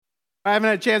I haven't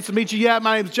had a chance to meet you yet.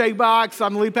 My name is Jake Box.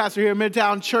 I'm the lead pastor here at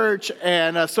Midtown Church,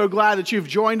 and so glad that you've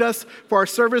joined us for our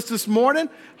service this morning.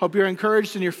 Hope you're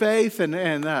encouraged in your faith and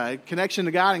connection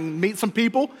to God and meet some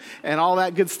people and all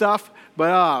that good stuff.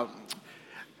 But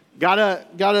got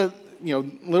a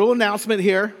little announcement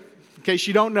here in case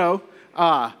you don't know.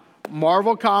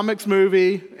 Marvel Comics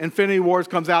movie Infinity Wars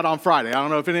comes out on Friday. I don't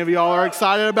know if any of y'all are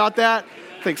excited about that.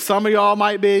 I think some of y'all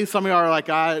might be. Some of y'all are like,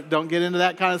 I don't get into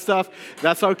that kind of stuff.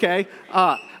 That's okay.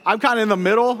 I'm kind of in the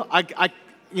middle.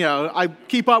 I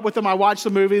keep up with them. I watch the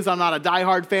movies. I'm not a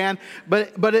diehard fan, but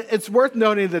it's worth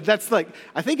noting that that's I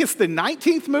think it's the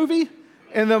 19th movie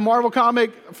in the Marvel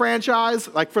comic franchise.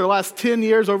 Like for the last 10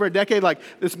 years, over a decade,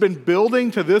 it's been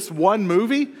building to this one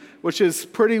movie, which is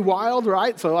pretty wild,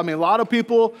 right? So, a lot of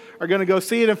people are going to go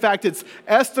see it. In fact, it's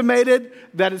estimated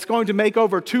that it's going to make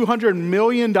over $200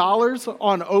 million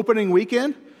on opening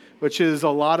weekend, which is a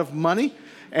lot of money.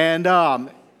 And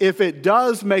if it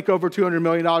does make over $200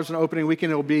 million on opening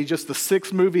weekend, it will be just the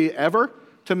sixth movie ever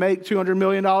to make $200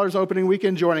 million opening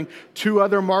weekend, joining two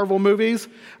other Marvel movies,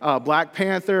 Black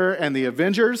Panther and the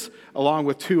Avengers, along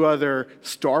with two other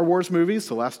Star Wars movies,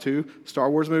 the last two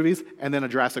Star Wars movies, and then a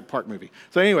Jurassic Park movie.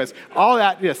 So anyways, all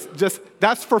that, just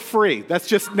that's for free. That's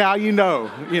just now you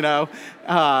know,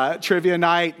 trivia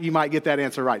night, you might get that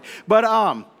answer right. But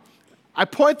I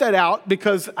point that out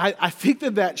because I think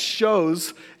that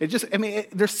shows,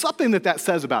 there's something that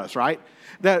says about us, right?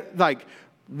 That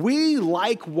we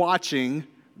like watching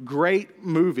great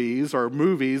movies or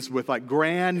movies with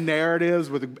grand narratives,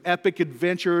 with epic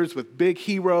adventures, with big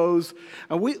heroes.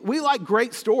 And we like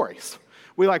great stories.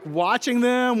 We like watching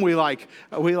them. We like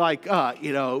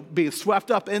being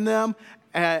swept up in them.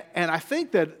 And I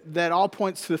think that all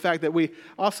points to the fact that we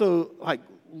also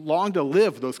long to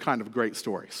live those kind of great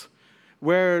stories,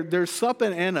 where there's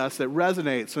something in us that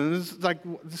resonates. And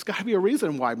there's got to be a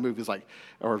reason why movies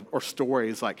or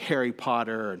stories like Harry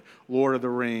Potter and Lord of the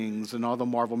Rings and all the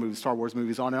Marvel movies, Star Wars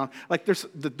movies, on and on.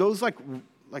 Those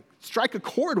strike a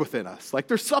chord within us.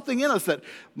 There's something in us that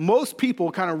most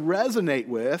people kind of resonate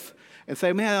with and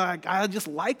say, man, I just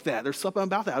like that. There's something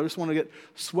about that. I just want to get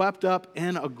swept up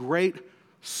in a great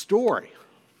story.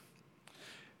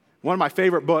 One of my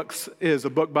favorite books is a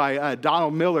book by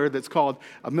Donald Miller that's called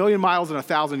A Million Miles in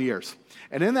 1,000 Years.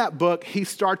 And in that book, he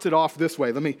starts it off this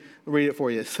way. Let me read it for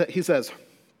you. He says,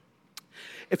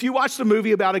 if you watched a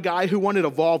movie about a guy who wanted a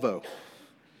Volvo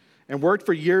and worked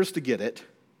for years to get it,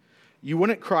 you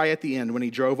wouldn't cry at the end when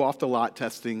he drove off the lot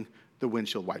testing the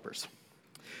windshield wipers.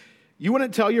 You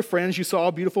wouldn't tell your friends you saw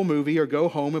a beautiful movie or go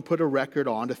home and put a record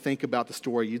on to think about the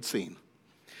story you'd seen.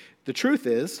 The truth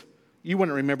is, you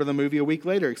wouldn't remember the movie a week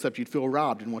later, except you'd feel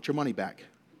robbed and want your money back.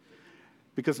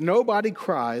 Because nobody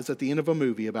cries at the end of a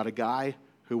movie about a guy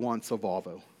who wants a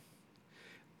Volvo.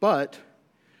 But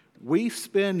we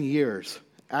spend years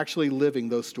actually living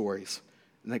those stories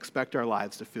and expect our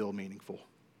lives to feel meaningful.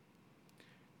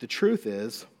 The truth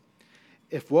is,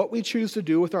 if what we choose to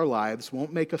do with our lives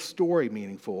won't make a story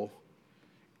meaningful,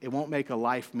 it won't make a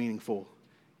life meaningful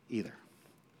either.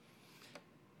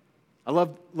 I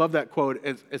love that quote.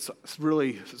 It's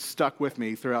really stuck with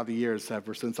me throughout the years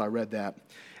ever since I read that.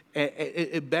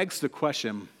 It begs the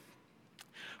question,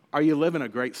 are you living a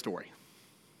great story?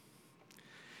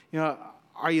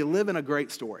 Are you living a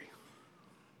great story?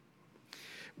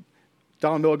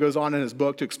 Donald Miller goes on in his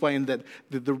book to explain that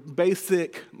the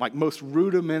basic, most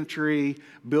rudimentary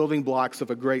building blocks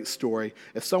of a great story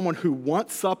is someone who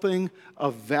wants something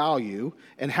of value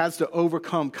and has to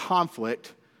overcome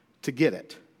conflict to get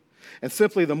it. And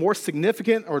simply, the more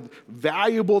significant or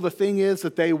valuable the thing is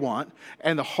that they want,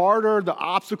 and the harder the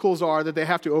obstacles are that they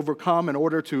have to overcome in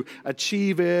order to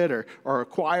achieve it or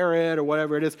acquire it or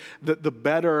whatever it is, the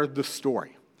better the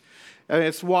story. And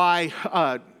it's why,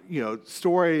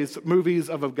 movies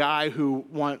of a guy who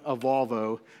wants a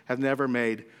Volvo have never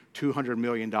made $200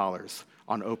 million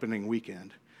on opening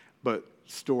weekend, but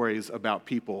stories about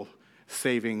people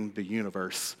saving the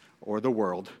universe or the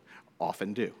world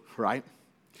often do, right?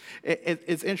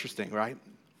 It's interesting, right?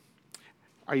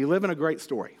 Are you living a great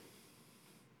story?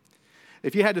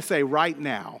 If you had to say right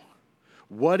now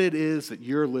what it is that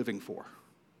you're living for,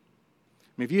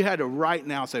 if you had to right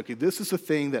now say, okay, this is the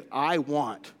thing that I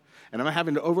want, and I'm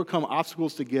having to overcome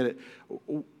obstacles to get it,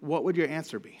 what would your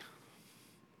answer be?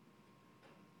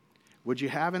 Would you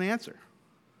have an answer?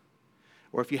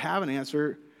 Or if you have an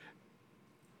answer,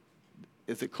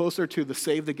 is it closer to the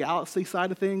Save the Galaxy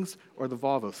side of things or the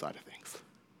Volvo side of things?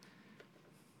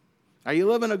 Are you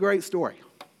living a great story?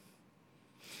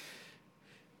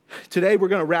 Today, we're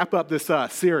going to wrap up this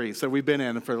series that we've been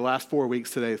in for the last 4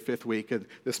 weeks today, the fifth week, of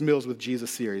this Meals with Jesus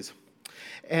series.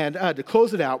 And to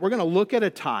close it out, we're going to look at a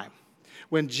time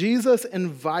when Jesus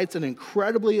invites an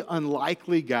incredibly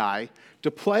unlikely guy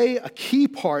to play a key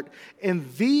part in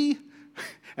the,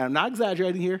 and I'm not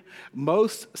exaggerating here,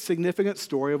 most significant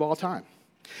story of all time.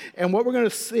 And what we're going to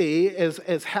see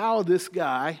is how this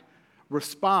guy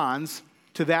responds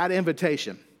to that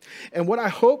invitation. And what I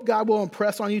hope God will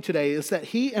impress on you today is that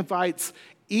he invites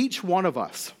each one of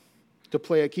us to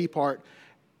play a key part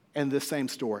in this same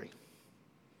story.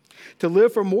 To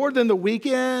live for more than the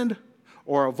weekend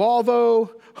or a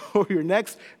Volvo or your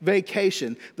next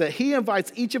vacation, that he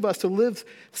invites each of us to live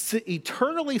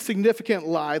eternally significant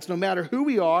lives no matter who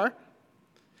we are,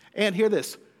 and hear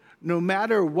this, no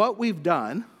matter what we've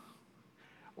done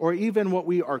or even what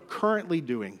we are currently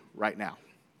doing right now.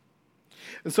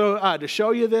 And so to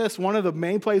show you this, one of the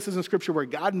main places in Scripture where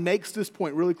God makes this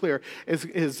point really clear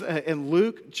is in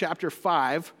Luke chapter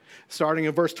 5, starting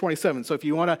in verse 27. So if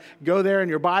you want to go there in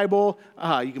your Bible,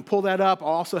 you can pull that up. I'll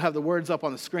also have the words up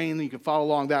on the screen, and you can follow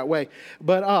along that way.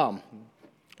 But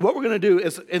what we're going to do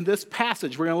is, in this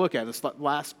passage we're going to look at, this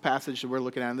last passage that we're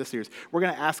looking at in this series, we're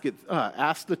going to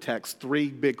ask the text three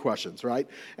big questions, right?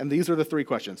 And these are the three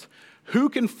questions. Who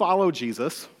can follow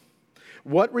Jesus?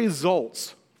 What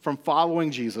results from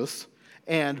following Jesus?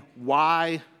 And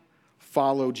why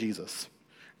follow Jesus?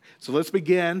 So let's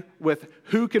begin with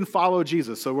who can follow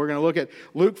Jesus. So we're going to look at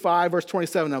Luke 5, verse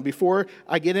 27. Now, before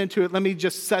I get into it, let me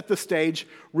just set the stage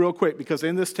real quick, because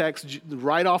in this text,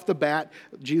 right off the bat,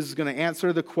 Jesus is going to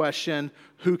answer the question,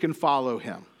 who can follow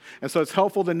him? And so it's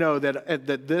helpful to know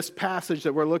that this passage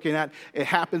that we're looking at, it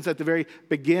happens at the very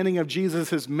beginning of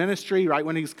Jesus' ministry, right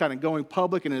when he's kind of going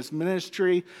public in his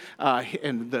ministry.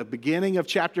 And the beginning of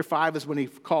chapter 5 is when he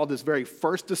called his very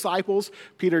first disciples,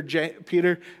 Peter,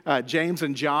 James,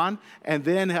 and John. And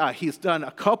then he's done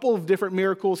a couple of different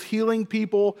miracles, healing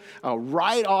people.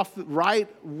 Right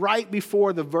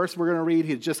before the verse we're going to read,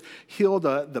 he just healed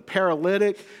the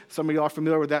paralytic. Some of you are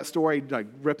familiar with that story, like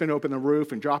ripping open the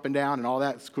roof and dropping down and all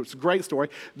that. It's a great story.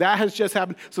 That has just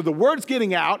happened. So the word's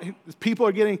getting out. People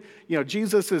are getting,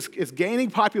 Jesus is gaining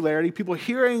popularity. People are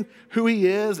hearing who he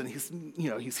is, and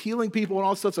he's healing people and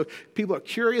all this stuff. So people are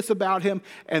curious about him.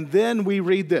 And then we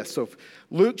read this. So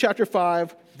Luke chapter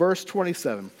 5, verse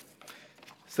 27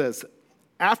 says,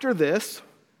 after this,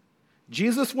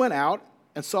 Jesus went out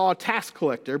and saw a tax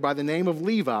collector by the name of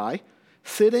Levi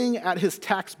sitting at his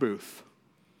tax booth.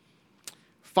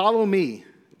 Follow me,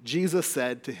 Jesus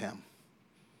said to him.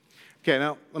 Okay,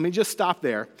 now let me just stop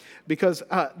there, because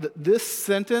this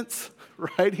sentence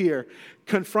right here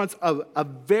confronts a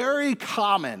very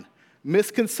common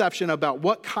misconception about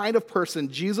what kind of person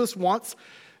Jesus wants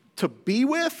to be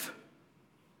with.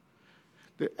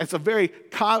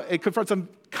 It confronts a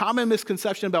common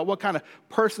misconception about what kind of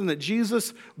person that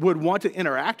Jesus would want to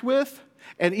interact with,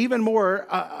 and even more,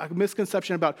 a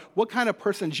misconception about what kind of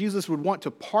person Jesus would want to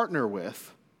partner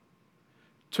with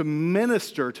to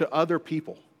minister to other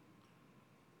people.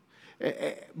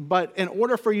 But in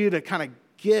order for you to kind of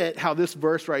get how this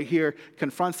verse right here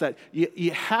confronts that, you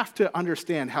have to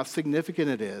understand how significant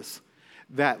it is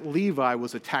that Levi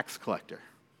was a tax collector.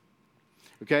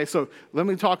 Okay, so let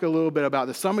me talk a little bit about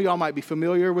this. Some of y'all might be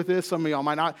familiar with this, some of y'all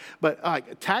might not.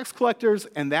 But tax collectors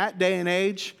in that day and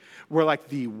age were like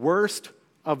the worst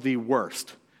of the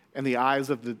worst in the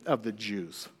eyes of the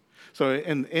Jews. So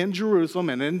in Jerusalem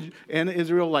and in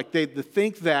Israel, like they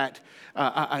think that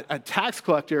a tax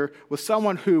collector was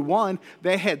someone who, one,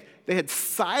 they had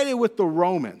sided with the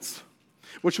Romans,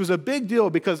 which was a big deal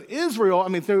because Israel,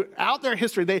 throughout their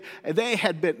history, they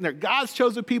had been, they're God's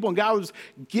chosen people, and God was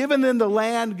giving them the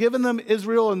land, giving them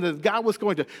Israel, and God was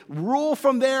going to rule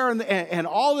from there, and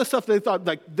all this stuff. They thought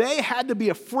like they had to be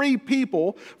a free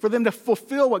people for them to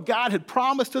fulfill what God had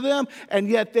promised to them, and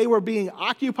yet they were being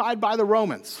occupied by the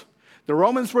Romans. The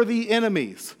Romans were the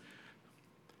enemies.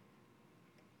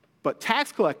 But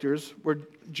tax collectors were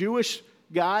Jewish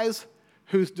guys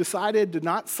who decided to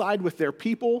not side with their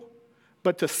people,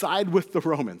 but to side with the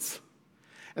Romans.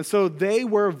 And so they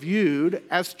were viewed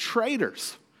as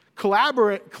traitors,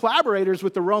 collaborators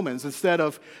with the Romans instead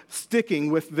of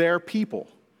sticking with their people.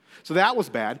 So that was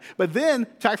bad. But then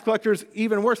tax collectors,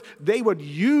 even worse, they would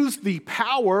use the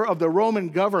power of the Roman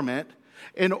government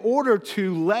in order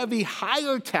to levy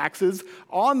higher taxes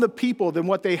on the people than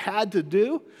what they had to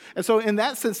do. And so in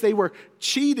that sense, they were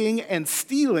cheating and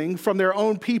stealing from their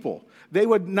own people. They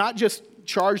would not just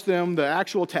charge them the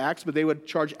actual tax, but they would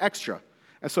charge extra.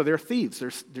 And so they're thieves,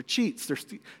 they're cheats, they're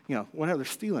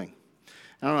stealing.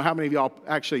 I don't know how many of y'all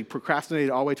actually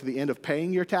procrastinated all the way to the end of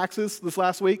paying your taxes this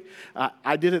last week.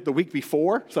 I did it the week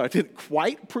before, so I didn't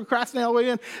quite procrastinate all the way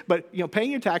in. But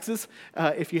paying your taxes,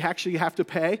 if you actually have to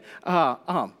pay,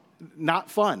 not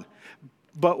fun.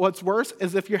 But what's worse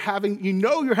is if you're having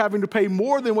to pay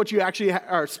more than what you actually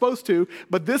are supposed to,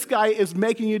 but this guy is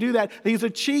making you do that. He's a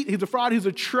cheat, he's a fraud, he's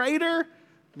a traitor.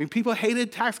 I mean, people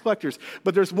hated tax collectors.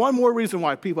 But there's one more reason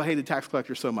why people hated tax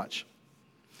collectors so much.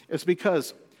 It's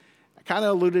because, I kind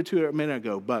of alluded to it a minute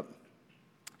ago, but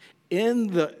in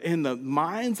the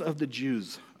minds of the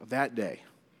Jews of that day,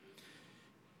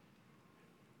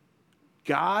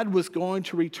 God was going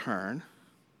to return,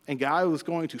 and God was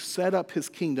going to set up his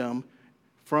kingdom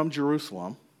from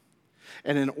Jerusalem.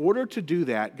 And in order to do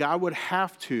that, God would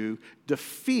have to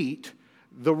defeat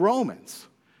the Romans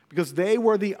because they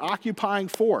were the occupying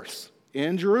force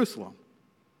in Jerusalem.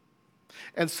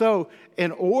 And so,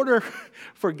 in order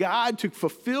for God to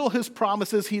fulfill his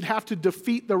promises, he'd have to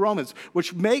defeat the Romans,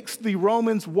 which makes the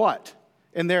Romans what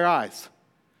in their eyes?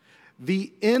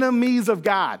 The enemies of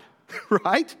God,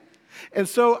 right? And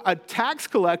so a tax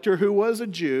collector who was a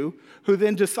Jew, who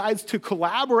then decides to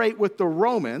collaborate with the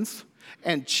Romans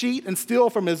and cheat and steal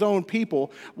from his own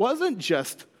people, wasn't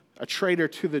just a traitor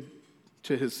to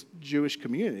his Jewish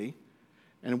community,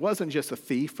 and it wasn't just a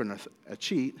thief and a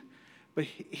cheat, but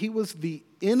he was the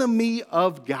enemy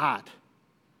of God.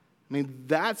 I mean,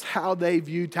 that's how they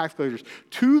viewed tax collectors.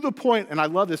 To the point, and I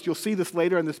love this, you'll see this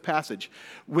later in this passage,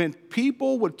 when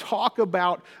people would talk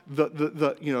about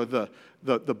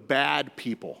the bad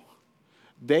people,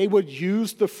 they would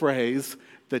use the phrase,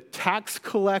 the tax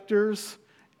collectors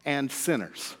and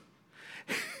sinners.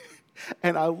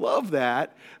 And I love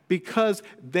that because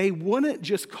they wouldn't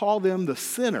just call them the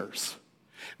sinners.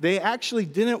 They actually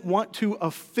didn't want to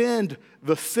offend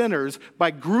the sinners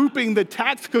by grouping the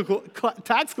tax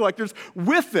collectors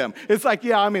with them. It's like,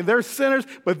 there's sinners,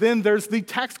 but then there's the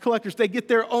tax collectors. They get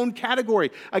their own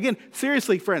category. Again,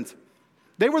 seriously, friends,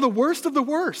 they were the worst of the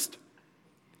worst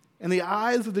in the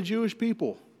eyes of the Jewish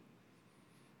people.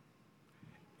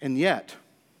 And yet,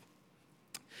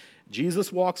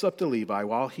 Jesus walks up to Levi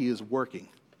while he is working,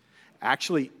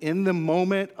 actually in the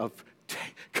moment of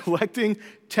collecting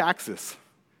taxes,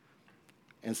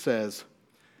 and says,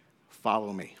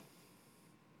 "Follow me."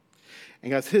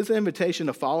 And guys, his invitation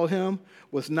to follow him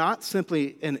was not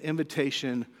simply an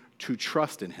invitation to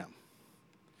trust in him.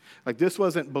 Like, this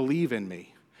wasn't believe in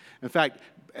me. In fact,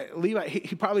 Levi,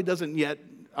 he probably doesn't yet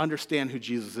understand who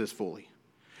Jesus is fully.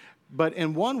 But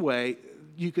in one way,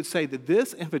 you could say that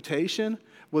this invitation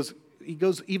he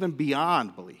goes even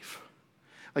beyond belief.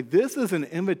 Like, this is an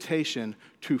invitation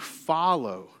to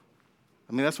follow.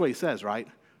 I mean, that's what he says, right?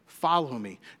 Follow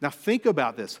me. Now think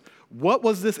about this. What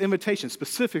was this invitation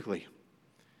specifically?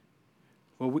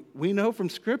 Well, we know from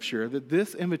Scripture that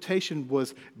this invitation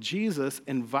was Jesus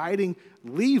inviting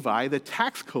Levi, the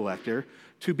tax collector,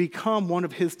 to become one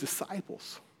of his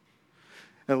disciples.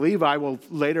 And Levi will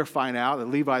later find out that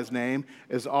Levi's name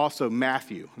is also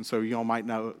Matthew. And so you all might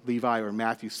know Levi or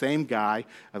Matthew, same guy.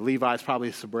 Levi's probably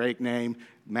a Hebraic name.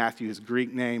 Matthew is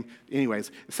Greek name.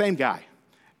 Anyways, same guy.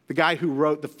 The guy who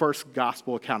wrote the first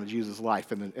gospel account of Jesus'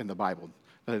 life in the Bible.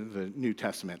 The New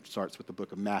Testament starts with the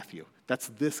book of Matthew. That's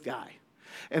this guy.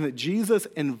 And that Jesus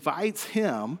invites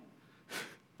him,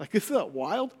 like, isn't that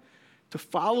wild? To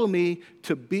follow me,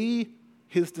 to be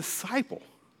his disciple.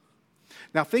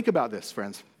 Now think about this,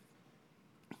 friends.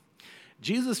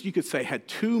 Jesus, you could say, had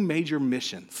two major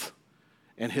missions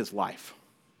in his life.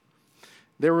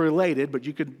 They were related, but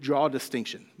you could draw a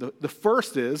distinction. The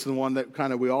first is the one that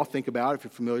kind of we all think about if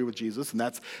you're familiar with Jesus, and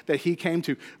that's that he came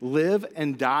to live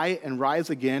and die and rise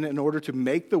again in order to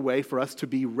make the way for us to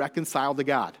be reconciled to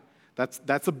God.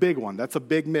 That's a big one. That's a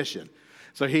big mission.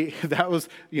 So that was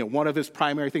one of his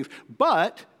primary things.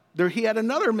 But he had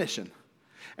another mission,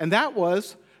 and that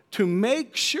was to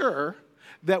make sure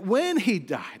that when he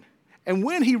died and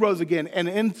when he rose again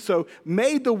and so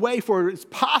made the way for it's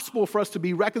possible for us to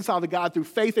be reconciled to God through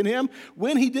faith in him,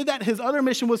 when he did that, his other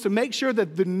mission was to make sure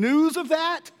that the news of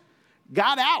that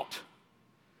got out.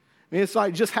 I mean, it's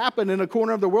like it just happened in a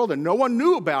corner of the world and no one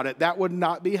knew about it. That would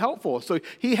not be helpful. So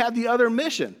he had the other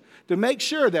mission to make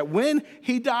sure that when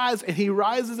he dies and he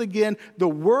rises again, the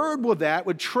word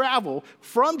would travel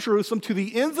from Jerusalem to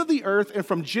the ends of the earth and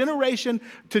from generation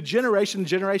to generation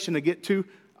to get to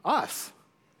us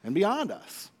and beyond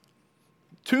us.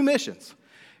 Two missions.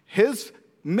 His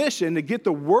mission to get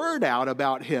the word out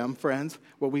about him, friends,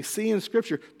 what we see in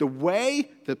Scripture,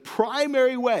 the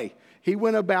primary way he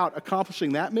went about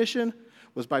accomplishing that mission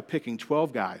was by picking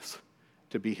 12 guys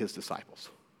to be his disciples.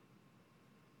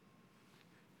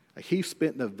 Like, he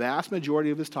spent the vast majority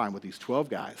of his time with these 12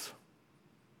 guys,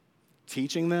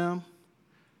 teaching them,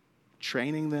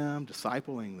 training them,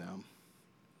 discipling them,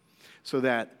 so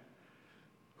that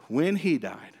when he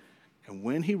died and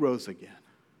when he rose again,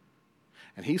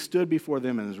 and he stood before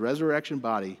them in his resurrection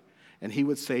body, and he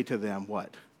would say to them,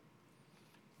 what?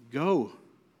 Go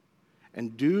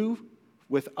and do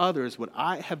with others what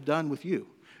I have done with you.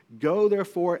 Go,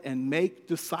 therefore, and make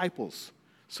disciples.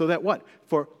 So that what?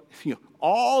 For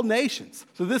all nations.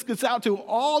 So this gets out to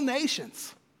all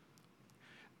nations.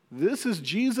 This is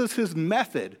Jesus'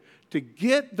 method to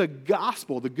get the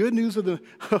gospel, the good news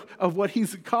of what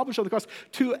he's accomplished on the cross,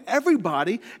 to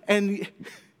everybody. And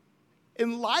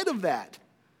in light of that,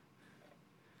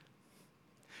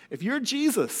 if you're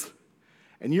Jesus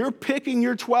and you're picking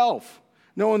your 12,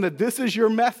 knowing that this is your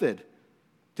method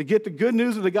to get the good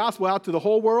news of the gospel out to the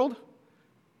whole world,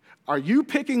 are you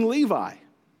picking Levi?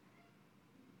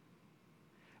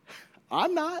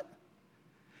 I'm not.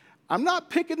 I'm not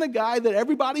picking the guy that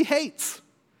everybody hates.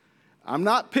 I'm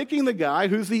not picking the guy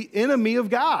who's the enemy of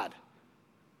God.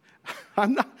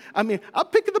 I'm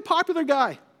picking the popular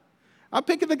guy. I'm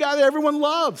picking the guy that everyone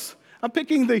loves. I'm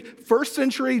picking the first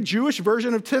century Jewish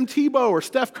version of Tim Tebow or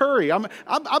Steph Curry. I'm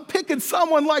picking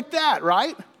someone like that,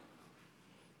 right?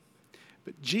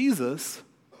 But Jesus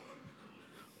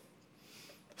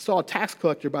saw a tax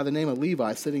collector by the name of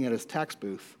Levi sitting at his tax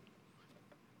booth.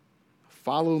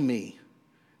 Follow me,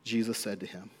 Jesus said to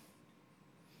him.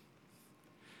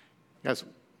 Guys,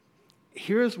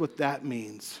 here's what that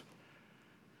means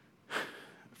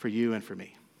for you and for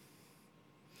me.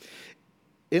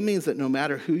 It means that no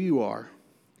matter who you are,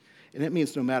 and it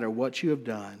means no matter what you have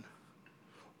done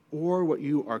or what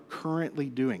you are currently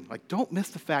doing, like, don't miss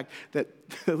the fact that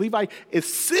Levi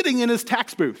is sitting in his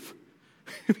tax booth.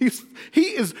 He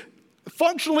is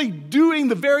functionally doing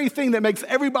the very thing that makes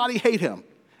everybody hate him.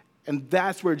 And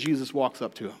that's where Jesus walks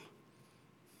up to him.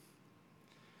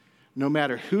 No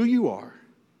matter who you are,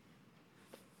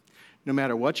 no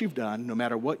matter what you've done, no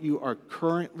matter what you are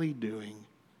currently doing,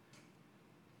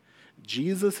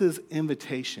 Jesus'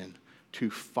 invitation to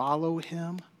follow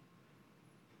him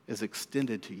is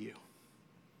extended to you.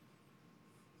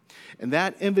 And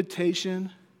that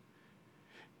invitation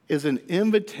is an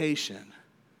invitation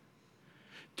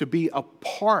to be a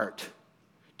part,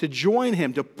 to join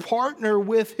him, to partner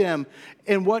with him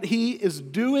in what he is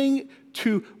doing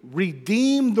to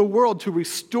redeem the world, to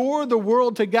restore the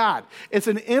world to God. It's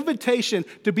an invitation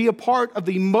to be a part of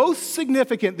the most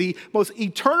significant, the most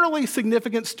eternally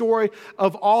significant story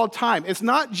of all time. It's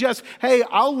not just, hey,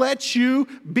 I'll let you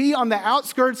be on the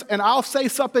outskirts and I'll say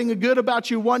something good about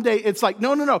you one day. It's like,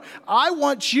 no. I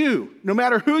want you, no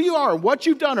matter who you are, or what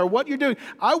you've done, or what you're doing,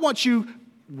 I want you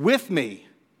with me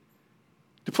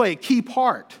to play a key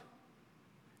part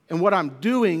in what I'm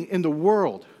doing in the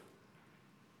world.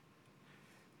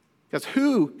 Because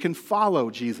who can follow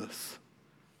Jesus?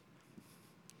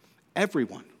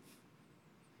 Everyone.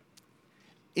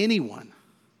 Anyone.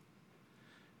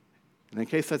 And in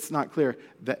case that's not clear,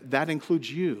 that includes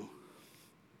you.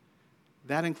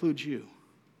 That includes you.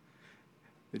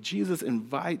 That Jesus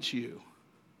invites you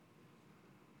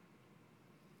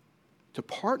to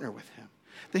partner with him.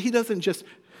 That he doesn't just,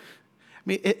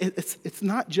 it's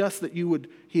not just that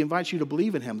he invites you to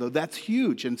believe in him, though that's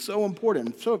huge and so important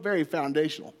and so very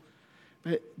foundational.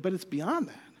 But it's beyond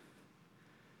that.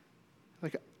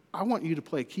 Like, I want you to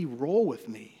play a key role with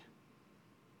me.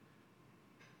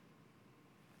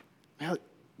 Now,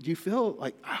 do you feel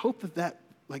like, I hope that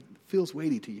feels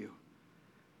weighty to you.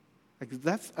 Like,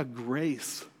 that's a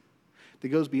grace that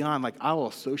goes beyond, like, I will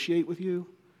associate with you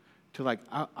to, like,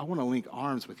 I want to link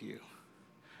arms with you.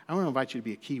 I want to invite you to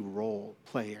be a key role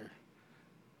player,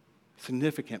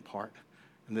 significant part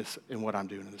in what I'm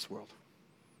doing in this world.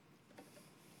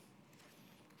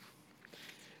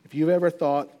 If you've ever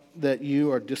thought that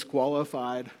you are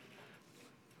disqualified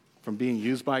from being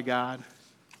used by God,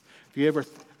 if you ever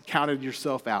counted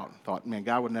yourself out and thought, man,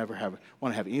 God would never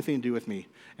want to have anything to do with me,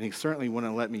 and he certainly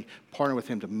wouldn't let me partner with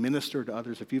him to minister to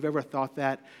others, if you've ever thought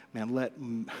that, man, let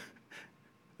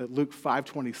Luke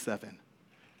 5:27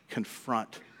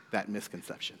 confront that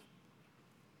misconception.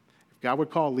 If God would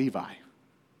call Levi,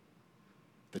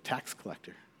 the tax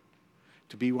collector,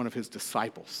 to be one of his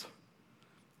disciples,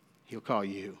 he'll call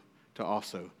you to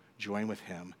also join with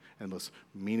him in the most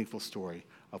meaningful story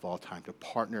of all time, to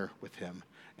partner with him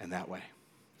in that way.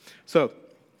 So,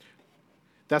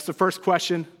 that's the first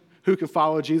question. Who can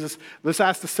follow Jesus? Let's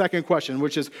ask the second question,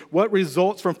 which is, what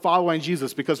results from following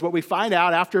Jesus? Because what we find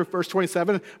out after verse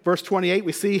 27, verse 28,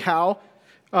 we see how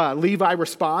Levi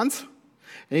responds.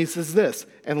 And he says this,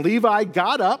 and Levi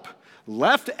got up,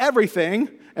 left everything,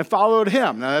 and followed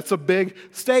him. Now, that's a big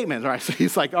statement, right? So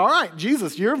he's like, all right,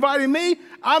 Jesus, you're inviting me,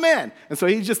 I'm in. And so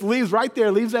he just leaves right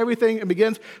there, leaves everything, and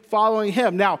begins following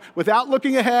him. Now, without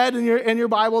looking ahead in your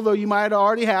Bible, though you might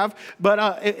already have,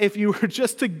 but if you were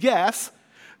just to guess,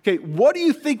 okay, what do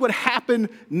you think would happen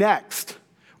next?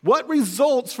 What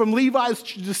results from Levi's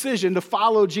decision to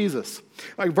follow Jesus?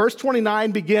 Like verse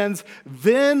 29 begins,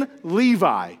 then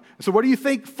Levi. So what do you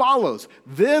think follows?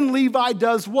 Then Levi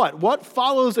does what? What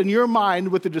follows in your mind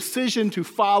with the decision to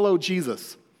follow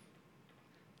Jesus?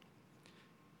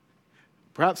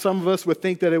 Perhaps some of us would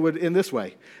think that it would end this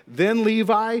way. Then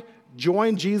Levi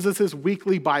joined Jesus'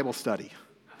 weekly Bible study,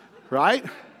 right?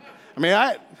 I mean,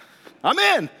 I'm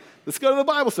in. Let's go to the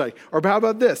Bible study. Or how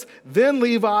about this? Then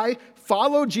Levi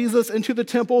followed Jesus into the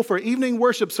temple for evening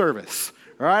worship service.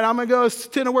 All right, I'm going to go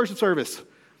attend a worship service.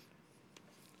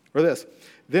 Or this.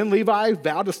 Then Levi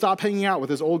vowed to stop hanging out with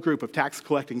his old group of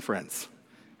tax-collecting friends.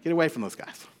 Get away from those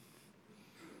guys.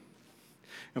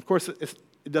 And of course, it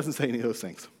doesn't say any of those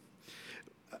things.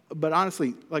 But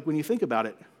honestly, like when you think about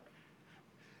it,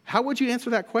 how would you answer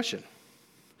that question?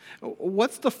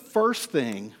 What's the first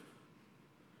thing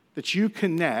that you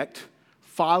connect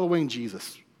following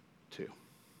Jesus to?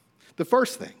 The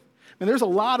first thing. And there's a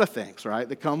lot of things, right,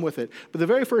 that come with it. But the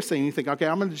very first thing you think, okay,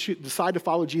 I'm going to decide to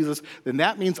follow Jesus, then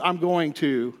that means I'm going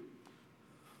to,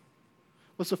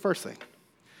 what's the first thing?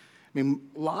 I mean,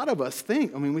 a lot of us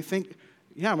think, we think,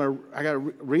 yeah, I got to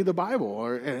read the Bible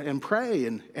and pray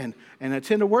and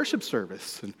attend a worship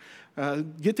service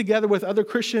and get together with other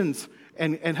Christians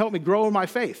and help me grow in my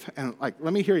faith. And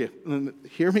let me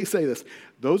hear me say this.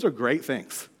 Those are great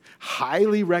things.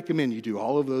 Highly recommend you do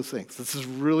all of those things. This is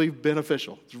really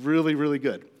beneficial. It's really, really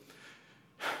good.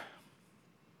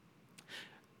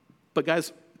 But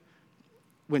guys,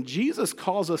 when Jesus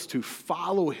calls us to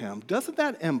follow him, doesn't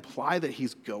that imply that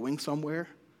he's going somewhere?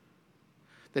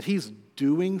 That he's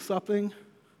doing something?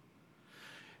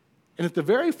 And if the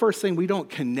very first thing we don't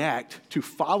connect to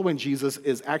following Jesus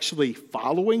is actually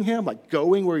following him, like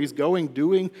going where he's going,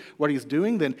 doing what he's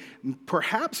doing, then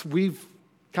perhaps we've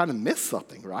kind of missed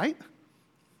something, right?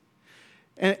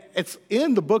 And it's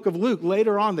in the book of Luke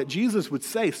later on that Jesus would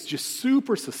say just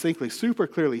super succinctly, super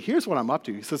clearly, here's what I'm up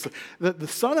to. He says, the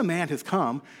Son of Man has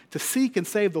come to seek and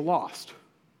save the lost.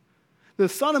 The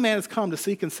Son of Man has come to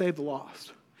seek and save the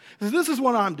lost. He says, this is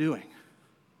what I'm doing.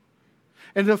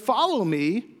 And to follow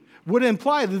me would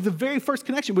imply that the very first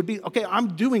connection would be, okay,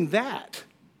 I'm doing that.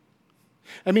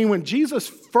 I mean, when Jesus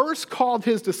first called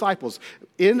his disciples,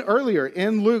 earlier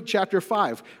in Luke chapter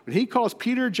 5, when he calls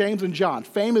Peter, James, and John,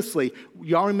 famously,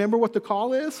 y'all remember what the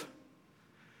call is?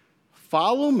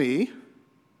 Follow me,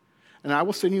 and I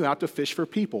will send you out to fish for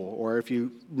people. Or if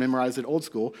you memorize it old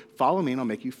school, follow me and I'll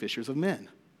make you fishers of men.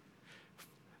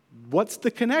 What's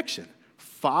the connection?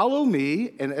 Follow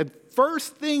me, and the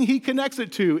first thing he connects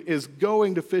it to is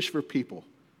going to fish for people.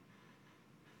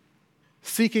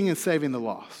 Seeking and saving the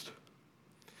lost.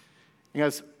 And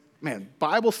guys, man,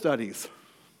 Bible studies,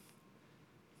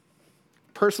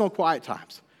 personal quiet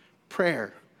times,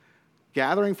 prayer,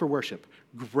 gathering for worship,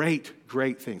 great,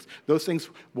 great things. Those things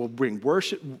will bring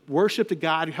worship to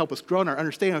God, help us grow in our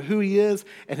understanding of who he is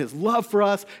and his love for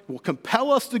us, will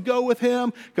compel us to go with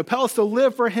him, compel us to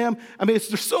live for him. I mean,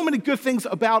 there's so many good things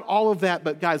about all of that,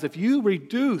 but guys, if you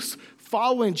reduce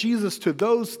following Jesus to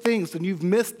those things, then you've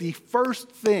missed the first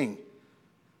thing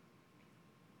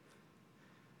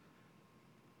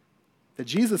that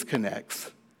Jesus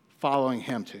connects following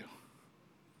him to.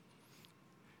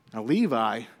 Now,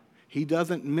 Levi, he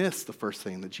doesn't miss the first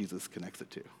thing that Jesus connects it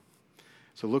to.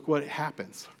 So look what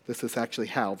happens. This is actually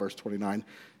how verse 29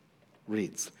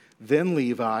 reads. Then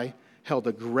Levi held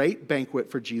a great banquet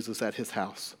for Jesus at his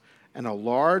house, and a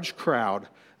large crowd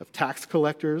of tax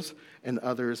collectors and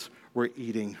others were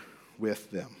eating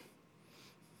with them.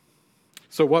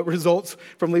 So what results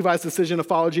from Levi's decision to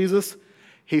follow Jesus?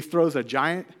 He throws a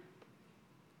giant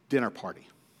dinner party.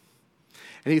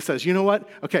 And he says, you know what?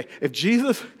 Okay, if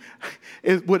Jesus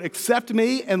would accept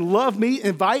me and love me,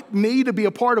 invite me to be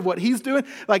a part of what he's doing,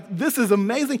 this is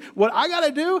amazing. What I got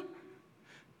to do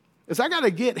is I got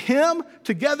to get him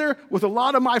together with a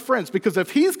lot of my friends, because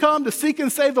if he's come to seek and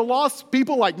save the lost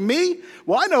people like me,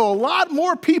 well, I know a lot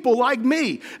more people like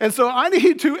me. And so I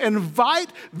need to invite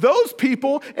those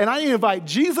people, and I need to invite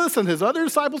Jesus and his other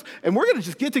disciples, and we're going to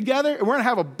just get together and we're going to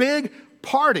have a big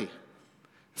party.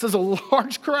 It says a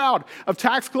large crowd of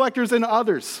tax collectors and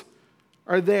others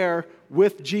are there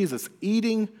with Jesus,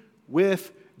 eating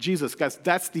with Jesus. Guys,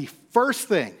 that's the first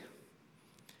thing.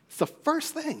 It's the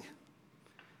first thing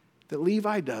that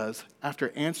Levi does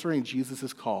after answering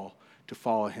Jesus' call to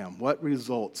follow him. What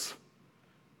results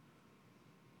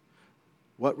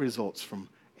what results from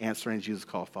answering Jesus'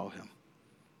 call to follow him?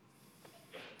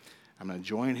 I'm going to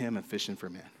join him in fishing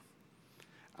for men.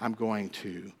 I'm going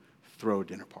to throw a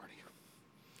dinner party.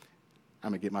 I'm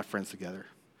going to get my friends together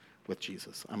with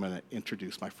Jesus. I'm going to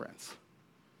introduce my friends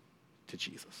to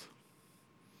Jesus.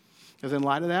 Because in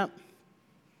light of that,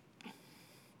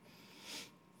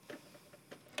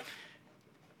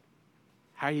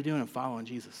 how are you doing in following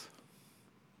Jesus?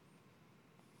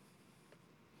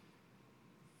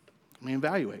 I mean,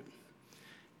 evaluate.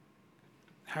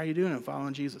 How are you doing in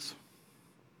following Jesus?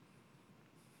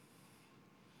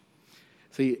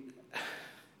 See,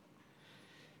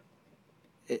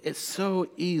 it's so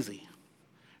easy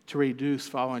to reduce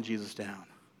following Jesus down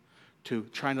to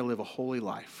trying to live a holy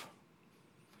life,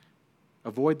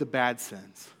 avoid the bad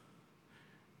sins,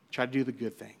 try to do the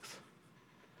good things,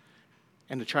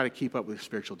 and to try to keep up with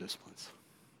spiritual disciplines.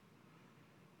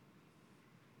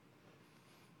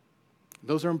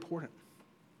 Those are important.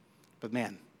 But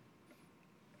man,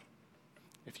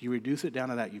 if you reduce it down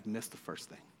to that, you've missed the first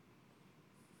thing.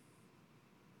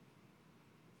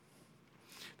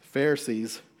 The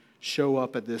Pharisees show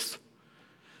up at this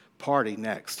party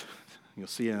next. You'll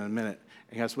see it in a minute.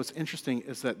 And guys, what's interesting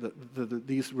is that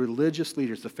these religious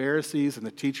leaders, the Pharisees and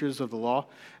the teachers of the law,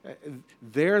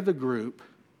 they're the group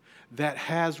that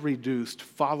has reduced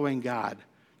following God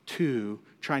to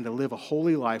trying to live a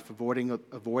holy life,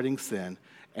 avoiding sin,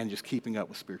 and just keeping up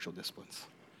with spiritual disciplines.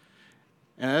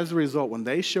 And as a result, when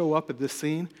they show up at this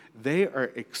scene, they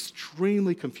are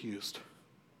extremely confused.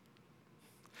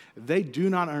 They do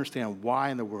not understand why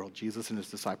in the world Jesus and his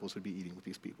disciples would be eating with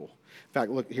these people. In fact,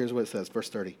 look, here's what it says, verse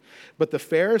 30. But the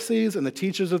Pharisees and the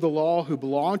teachers of the law who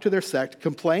belonged to their sect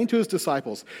complained to his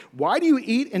disciples, "Why do you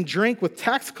eat and drink with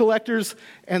tax collectors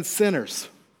and sinners?"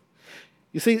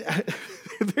 You see,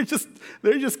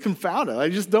 they're just confounded. I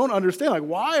just don't understand. Like,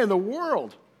 why in the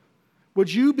world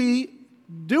would you be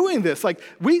doing this? Like,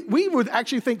 we would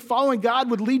actually think following God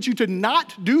would lead you to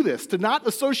not do this, to not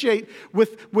associate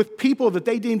with people that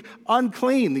they deemed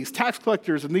unclean, these tax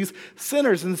collectors and these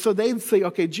sinners. And so they'd say,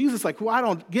 okay, Jesus, like, well, I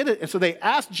don't get it. And so they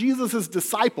asked Jesus'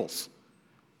 disciples,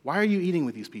 why are you eating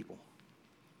with these people?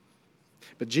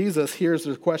 But Jesus hears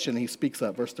their question and he speaks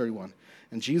up, verse 31.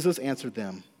 And Jesus answered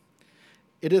them,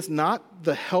 "It is not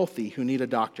the healthy who need a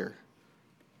doctor,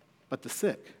 but the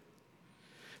sick.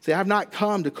 See, I have not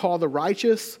come to call the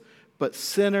righteous, but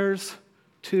sinners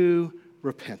to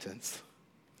repentance."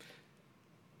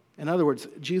 In other words,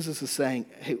 Jesus is saying,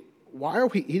 hey, why are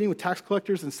we eating with tax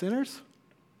collectors and sinners?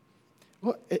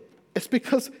 Well, it's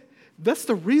because that's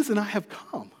the reason I have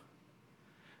come.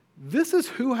 This is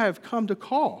who I have come to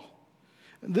call.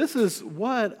 This is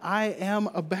what I am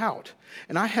about.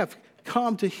 And I have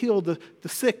come to heal the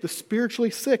sick, the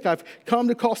spiritually sick. I've come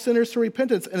to call sinners to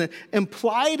repentance. And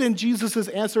implied in Jesus'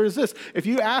 answer is this. If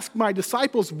you ask my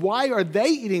disciples, why are they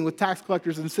eating with tax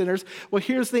collectors and sinners? Well,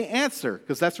 here's the answer.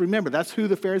 Because that's who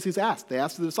the Pharisees asked. They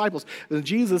asked the disciples. And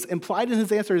Jesus, implied in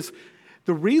his answer is,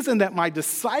 the reason that my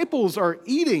disciples are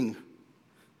eating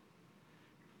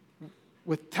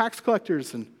with tax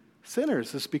collectors and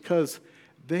sinners is because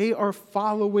they are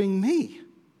following me.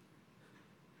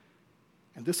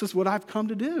 And this is what I've come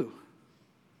to do.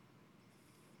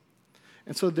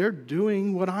 And so they're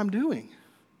doing what I'm doing.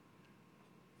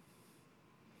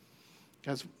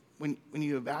 Guys, when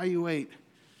you evaluate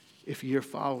if you're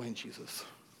following Jesus,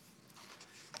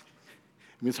 I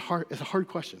mean, it's a hard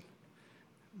question,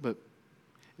 but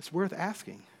it's worth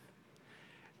asking.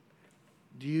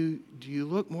 Do you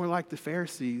look more like the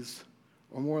Pharisees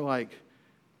or more like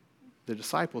the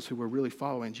disciples who were really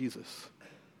following Jesus?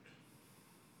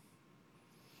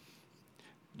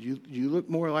 You look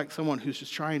more like someone who's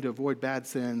just trying to avoid bad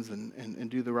sins and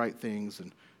do the right things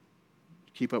and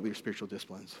keep up with your spiritual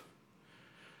disciplines?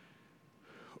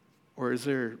 Or is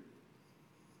there,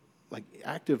 like,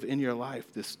 active in your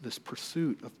life this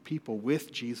pursuit of people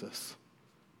with Jesus,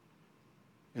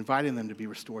 inviting them to be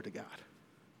restored to God?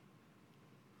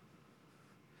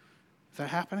 Is that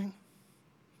happening?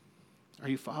 Are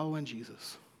you following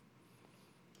Jesus?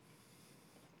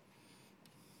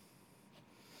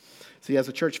 See, as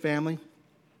a church family,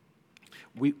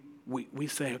 we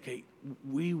say, okay,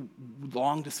 we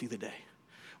long to see the day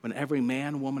when every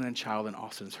man, woman, and child in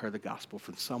Austin has heard the gospel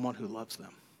from someone who loves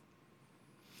them.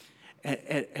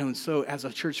 And so as a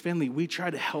church family, we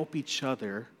try to help each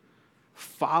other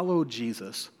follow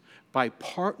Jesus by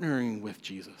partnering with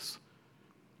Jesus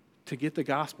to get the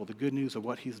gospel, the good news of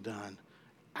what he's done,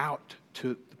 out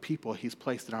to the people he's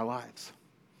placed in our lives.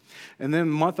 And then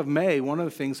the month of May, one of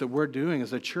the things that we're doing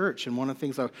as a church, and one of the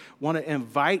things I want to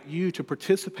invite you to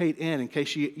participate in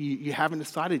case you haven't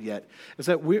decided yet, is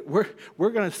that we're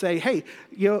going to say, hey,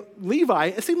 Levi,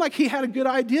 it seemed like he had a good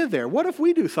idea there. What if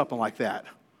we do something like that?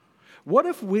 What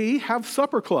if we have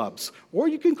supper clubs? Or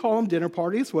you can call them dinner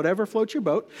parties, whatever floats your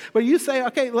boat. But you say,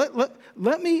 okay,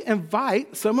 let me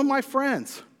invite some of my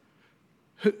friends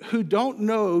who don't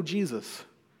know Jesus.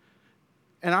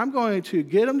 And I'm going to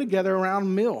get them together around a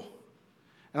meal.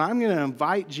 And I'm going to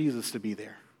invite Jesus to be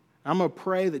there. I'm going to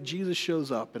pray that Jesus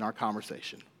shows up in our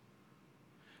conversation.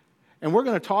 And we're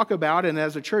going to talk about, and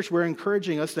as a church, we're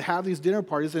encouraging us to have these dinner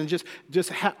parties and just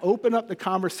open up the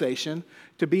conversation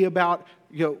to be about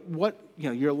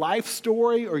your life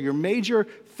story or your major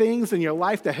things in your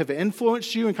life that have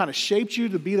influenced you and kind of shaped you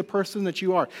to be the person that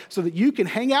you are, so that you can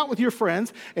hang out with your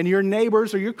friends and your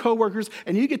neighbors or your coworkers,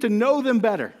 and you get to know them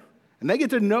better. And they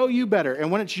get to know you better. And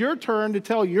when it's your turn to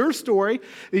tell your story,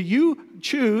 you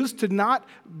choose to not,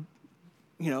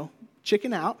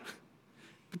 chicken out,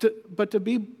 but to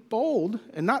be bold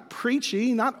and not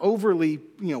preachy, not overly,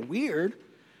 weird,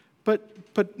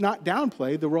 but not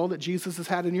downplay the role that Jesus has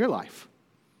had in your life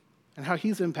and how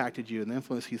he's impacted you and the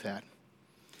influence he's had.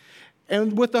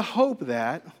 And with the hope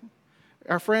that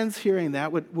our friends hearing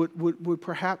that would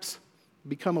perhaps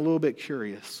become a little bit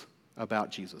curious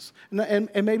about Jesus. And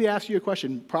maybe ask you a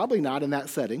question, probably not in that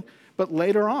setting, but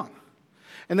later on.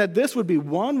 And that this would be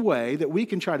one way that we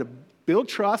can try to build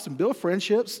trust and build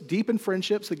friendships, deepen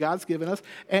friendships that God's given us,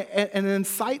 and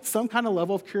incite some kind of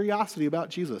level of curiosity about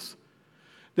Jesus.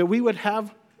 That we would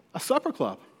have a supper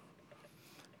club.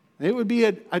 And it would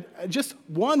be just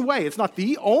one way. It's not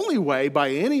the only way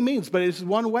by any means, but it's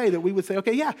one way that we would say,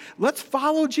 okay, yeah, let's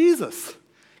follow Jesus.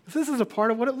 Because this is a part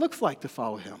of what it looks like to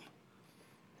follow him.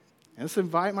 And let's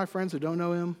invite my friends who don't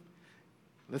know him.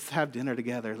 Let's have dinner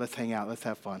together. Let's hang out. Let's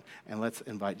have fun. And let's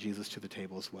invite Jesus to the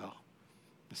table as well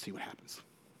and see what happens.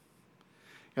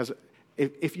 Because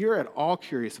if you're at all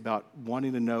curious about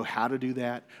wanting to know how to do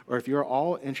that, or if you're at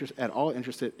all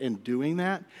interested in doing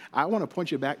that, I want to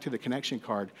point you back to the connection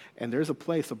card. And there's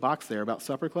a box there about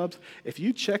supper clubs. If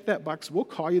you check that box, we'll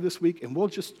call you this week and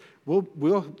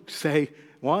we'll say,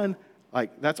 one,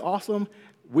 that's awesome.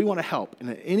 We want to help. And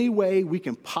in any way we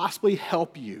can possibly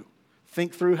help you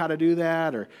think through how to do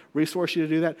that or resource you to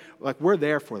do that, we're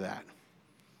there for that.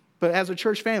 But as a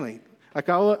church family,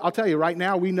 I'll tell you right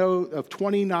now, we know of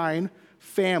 29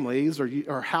 families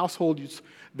or households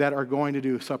that are going to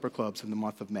do supper clubs in the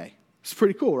month of May. It's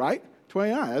pretty cool, right?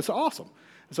 29, that's awesome.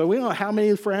 So we don't know how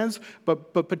many friends,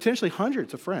 but potentially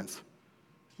hundreds of friends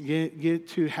get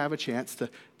to have a chance to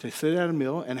sit at a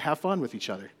meal and have fun with each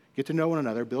other. Get to know one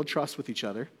another, build trust with each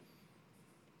other.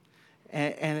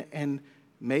 And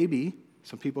maybe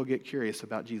some people get curious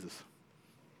about Jesus.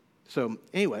 So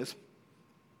anyways,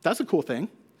 that's a cool thing.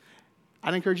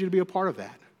 I'd encourage you to be a part of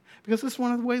that because this is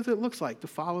one of the ways it looks like to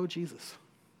follow Jesus.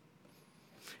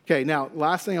 Okay, now,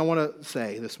 last thing I want to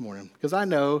say this morning, because I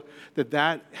know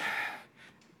that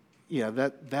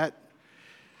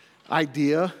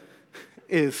idea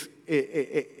is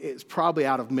probably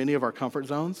out of many of our comfort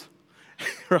zones.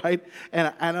 Right?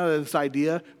 And I know this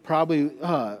idea probably,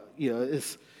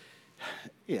 is,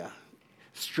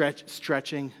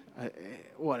 stretching,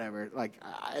 whatever.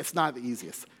 It's not the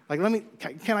easiest.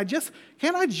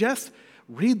 Can I just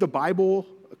read the Bible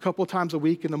a couple times a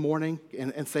week in the morning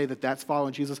and say that that's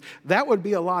following Jesus? That would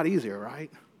be a lot easier,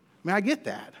 right? I get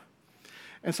that.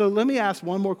 And so let me ask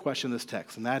one more question in this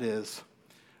text, and that is,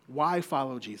 why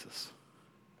follow Jesus?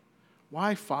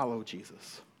 Why follow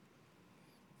Jesus?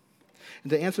 And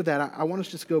to answer that, I want us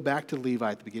to just go back to Levi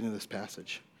at the beginning of this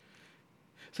passage.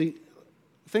 See,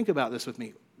 think about this with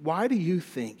me. Why do you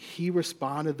think he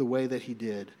responded the way that he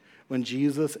did when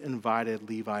Jesus invited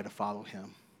Levi to follow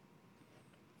him?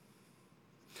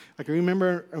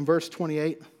 Remember in verse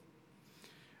 28?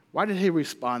 Why did he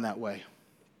respond that way?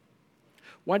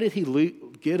 Why did he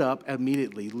get up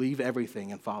immediately, leave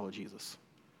everything, and follow Jesus?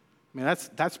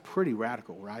 That's pretty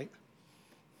radical, right?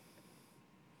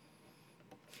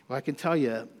 Well, I can tell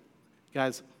you,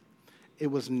 guys, it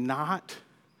was not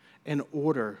in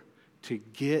order to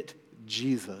get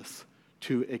Jesus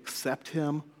to accept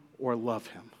him or love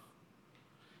him.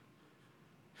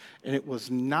 And it was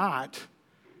not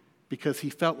because he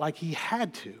felt like he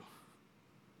had to.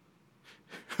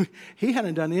 He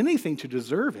hadn't done anything to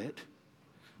deserve it.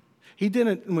 He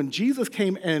didn't, when Jesus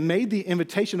came and made the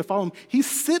invitation to follow him, he's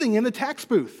sitting in the tax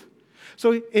booth.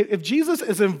 So if Jesus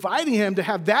is inviting him to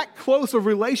have that close of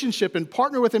relationship and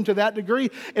partner with him to that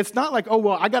degree, it's not like, oh,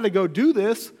 well, I got to go do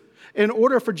this. in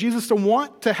order for Jesus to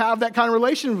want to have that kind of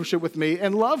relationship with me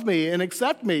and love me and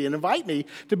accept me and invite me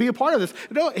to be a part of this.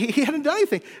 No, he hadn't done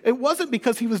anything. It wasn't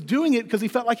because he was doing it because he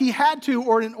felt like he had to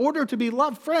or in order to be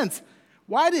loved. Friends,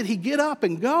 why did he get up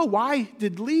and go? Why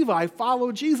did Levi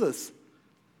follow Jesus?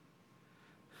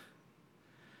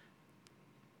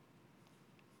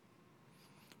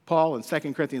 Paul in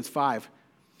 2 Corinthians 5,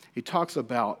 he talks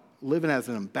about living as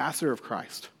an ambassador of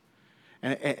Christ.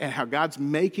 And how God's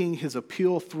making his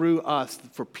appeal through us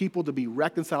for people to be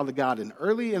reconciled to God. And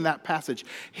early in that passage,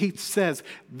 he says,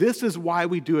 this is why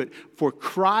we do it. For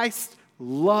Christ's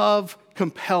love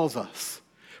compels us.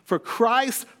 For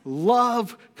Christ's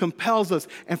love compels us.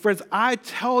 And friends, I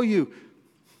tell you,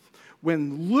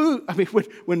 when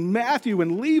Matthew,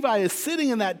 when Levi is sitting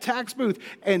in that tax booth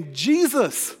and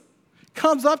Jesus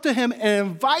comes up to him and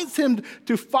invites him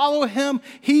to follow him,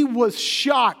 he was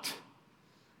shocked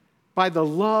by the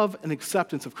love and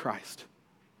acceptance of Christ.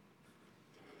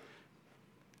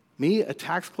 Me, a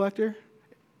tax collector,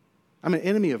 I'm an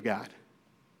enemy of God.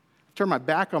 I turn my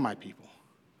back on my people.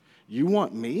 You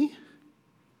want me?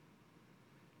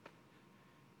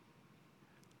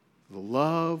 The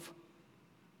love,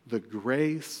 the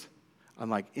grace,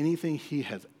 unlike anything he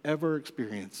has ever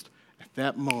experienced. At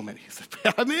that moment, he said,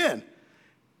 I'm in.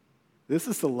 This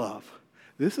is the love.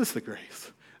 This is the grace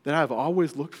that I've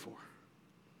always looked for.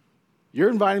 You're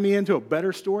inviting me into a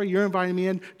better story. You're inviting me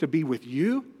in to be with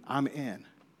you. I'm in.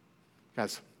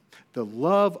 Guys, the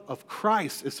love of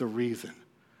Christ is the reason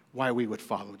why we would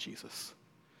follow Jesus.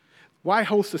 Why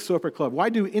host a Soper Club? Why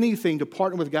do anything to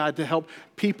partner with God to help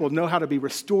people know how to be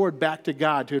restored back to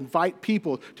God, to invite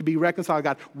people to be reconciled to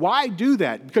God? Why do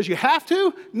that? Because you have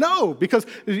to? No. Because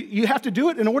you have to do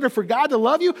it in order for God to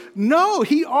love you? No,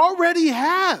 he already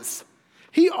has.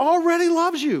 He already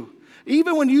loves you.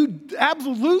 Even when you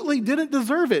absolutely didn't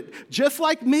deserve it, just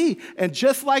like me and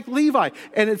just like Levi.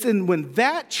 And it's when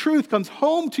that truth comes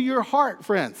home to your heart,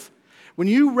 friends, when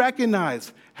you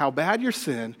recognize how bad your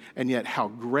sin and yet how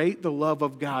great the love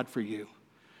of God for you,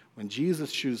 when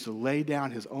Jesus chooses to lay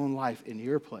down his own life in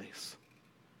your place,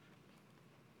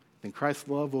 then Christ's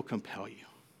love will compel you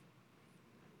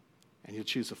and you'll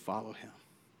choose to follow him.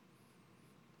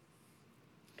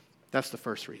 That's the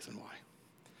first reason why.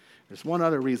 There's one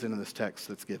other reason in this text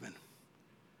that's given,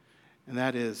 and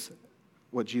that is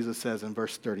what Jesus says in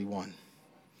verse 31.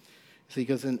 See,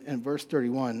 because in verse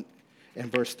 31 and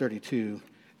verse 32,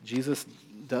 Jesus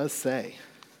does say,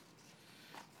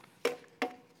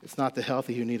 it's not the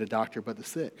healthy who need a doctor, but the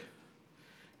sick.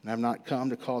 And I've not come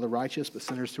to call the righteous, but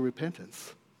sinners to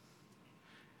repentance.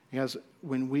 Because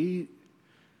when we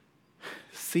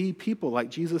see people like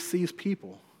Jesus sees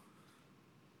people,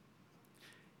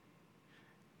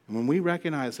 and when we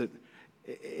recognize that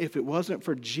if it wasn't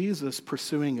for Jesus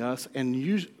pursuing us,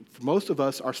 and for most of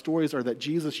us, our stories are that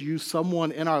Jesus used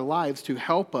someone in our lives to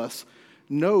help us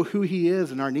know who he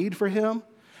is and our need for him,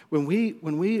 when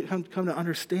we come to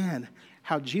understand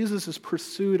how Jesus has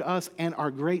pursued us and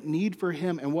our great need for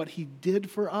him and what he did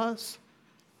for us,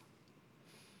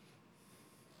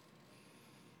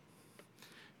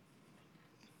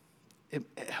 it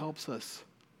helps us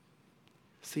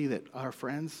see that our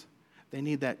friends, they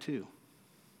need that too.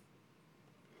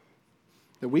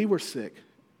 That we were sick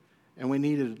and we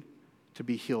needed to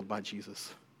be healed by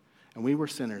Jesus. And we were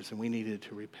sinners and we needed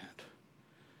to repent.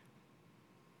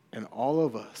 And all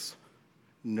of us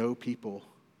know people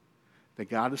that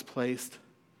God has placed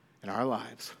in our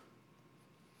lives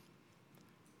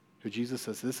who Jesus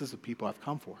says, this is the people I've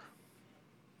come for.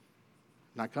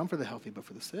 Not come for the healthy, but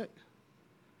for the sick.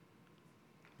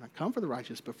 Not come for the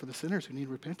righteous, but for the sinners who need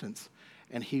repentance.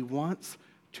 And he wants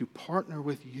to partner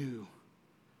with you.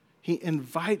 He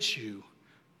invites you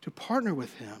to partner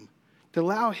with him, to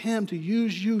allow him to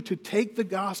use you to take the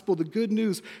gospel, the good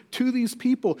news, to these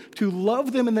people, to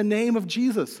love them in the name of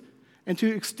Jesus, and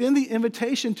to extend the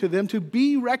invitation to them to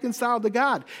be reconciled to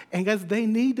God. And guys, they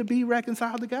need to be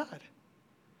reconciled to God.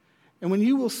 And when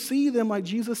you will see them like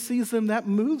Jesus sees them, that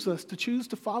moves us to choose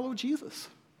to follow Jesus.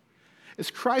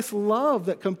 It's Christ's love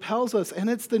that compels us, and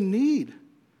it's the need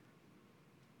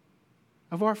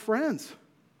of our friends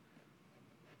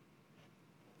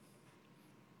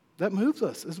that moves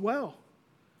us as well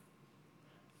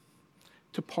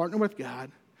to partner with God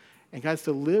and, guys,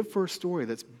 to live for a story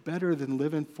that's better than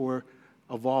living for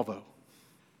a Volvo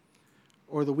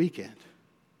or the weekend.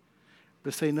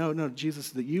 But say, no, Jesus,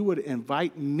 that you would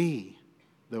invite me,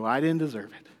 though I didn't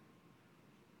deserve it,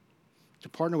 to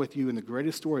partner with you in the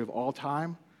greatest story of all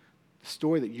time, the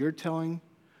story that you're telling,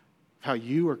 how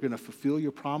you are going to fulfill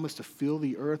your promise to fill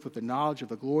the earth with the knowledge of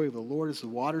the glory of the Lord as the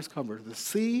waters cover the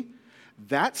sea,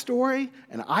 that story,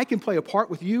 and I can play a part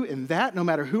with you in that, no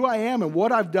matter who I am and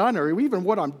what I've done or even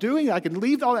what I'm doing. I can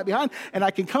leave all that behind, and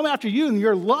I can come after you, and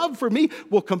your love for me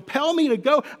will compel me to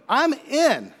go. I'm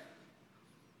in.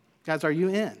 Guys, are you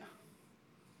in?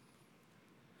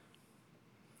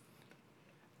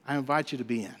 I invite you to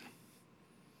be in.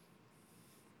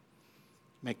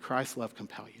 May Christ's love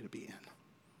compel you to be in.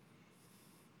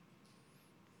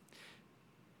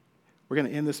 We're going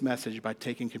to end this message by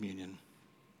taking communion.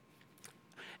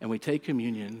 And we take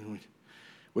communion,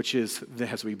 which is,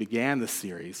 as we began this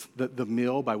series, the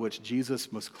meal by which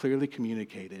Jesus most clearly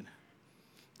communicated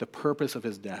the purpose of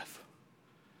his death.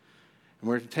 And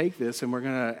we're going to take this, and we're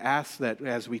going to ask that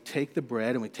as we take the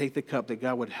bread and we take the cup, that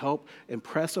God would help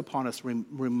impress upon us,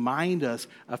 remind us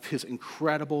of his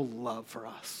incredible love for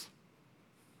us.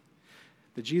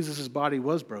 That Jesus' body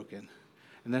was broken,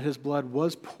 and that his blood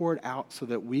was poured out so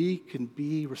that we can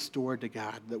be restored to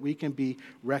God, that we can be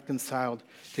reconciled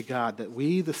to God, that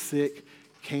we, the sick,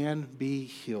 can be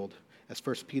healed. As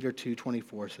 1 Peter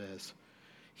 2:24 says,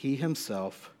 he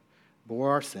himself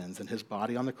bore our sins in his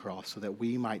body on the cross so that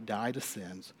we might die to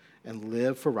sins and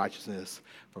live for righteousness,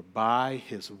 for by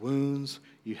his wounds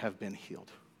you have been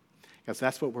healed. Because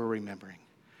that's what we're remembering.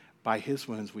 By his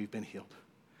wounds we've been healed.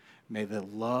 May the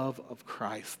love of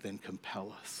Christ then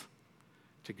compel us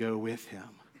to go with him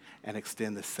and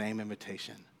extend the same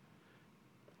invitation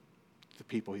to the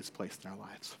people he's placed in our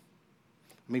lives.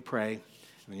 Let me pray, and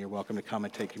then you're welcome to come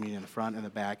and take communion in the front and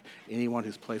the back. Anyone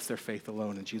who's placed their faith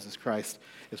alone in Jesus Christ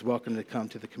is welcome to come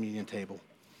to the communion table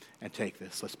and take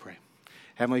this. Let's pray.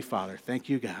 Heavenly Father, thank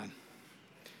you, God,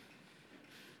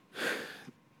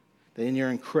 that in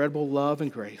your incredible love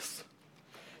and grace,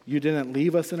 you didn't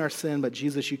leave us in our sin, but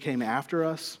Jesus, you came after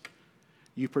us.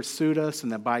 You pursued us,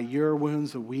 and that by your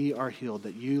wounds that we are healed,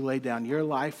 that you laid down your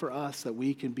life for us, that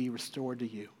we can be restored to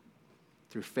you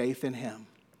through faith in him.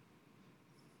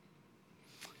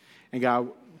 And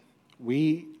God,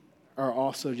 we are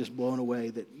also just blown away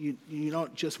that you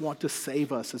don't just want to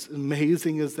save us, as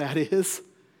amazing as that is,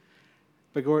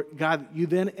 but God, you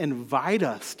then invite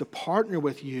us to partner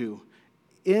with you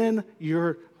in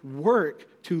your work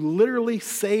to literally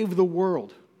save the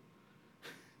world.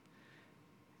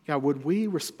 God, would we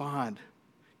respond,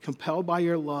 compelled by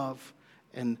your love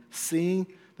and seeing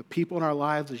the people in our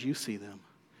lives as you see them,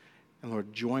 and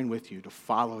Lord, join with you to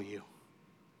follow you.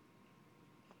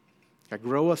 God,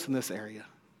 grow us in this area.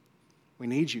 We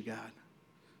need you, God.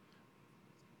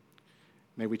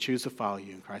 May we choose to follow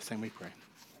you. In Christ's name we pray.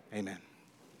 Amen.